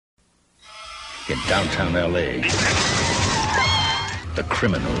In downtown L.A., the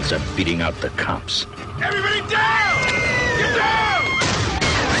criminals are beating out the cops. Everybody down! Get down!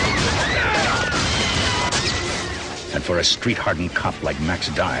 And for a street-hardened cop like Max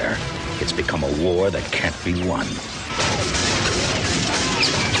Dyer, it's become a war that can't be won.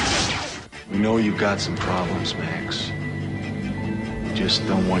 We know you've got some problems, Max. We just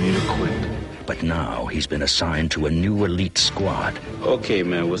don't want you to quit. But now he's been assigned to a new elite squad. Okay,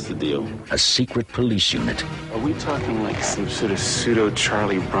 man, what's the deal? A secret police unit. Are we talking like some sort of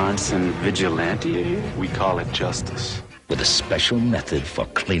pseudo-Charlie Bronson vigilante? We call it justice. With a special method for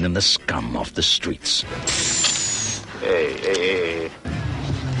cleaning the scum off the streets. Hey.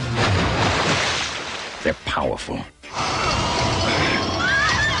 They're powerful.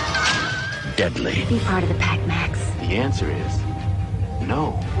 Deadly. Be part of the pack, Max. The answer is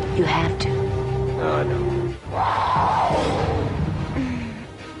no. You have to. No, I don't.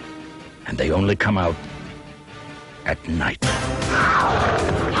 And they only come out at night.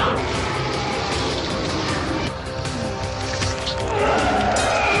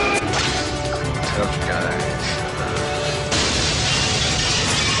 Tough guys.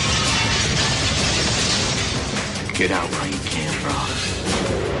 Get out while you can, bro.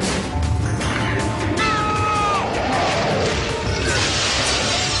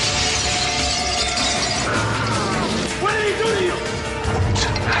 What did he do to you?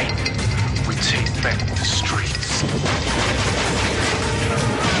 Tonight, we take back the streets.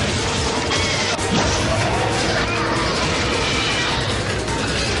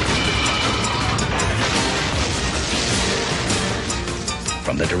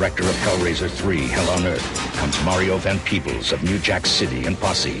 From the director of Hellraiser 3, Hell on Earth, comes Mario Van Peebles of New Jack City and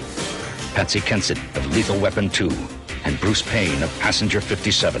Posse, Patsy Kensit of Lethal Weapon 2, and Bruce Payne of Passenger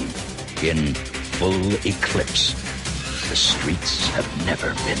 57 in Full Eclipse. The streets have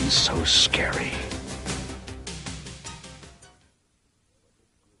never been so scary.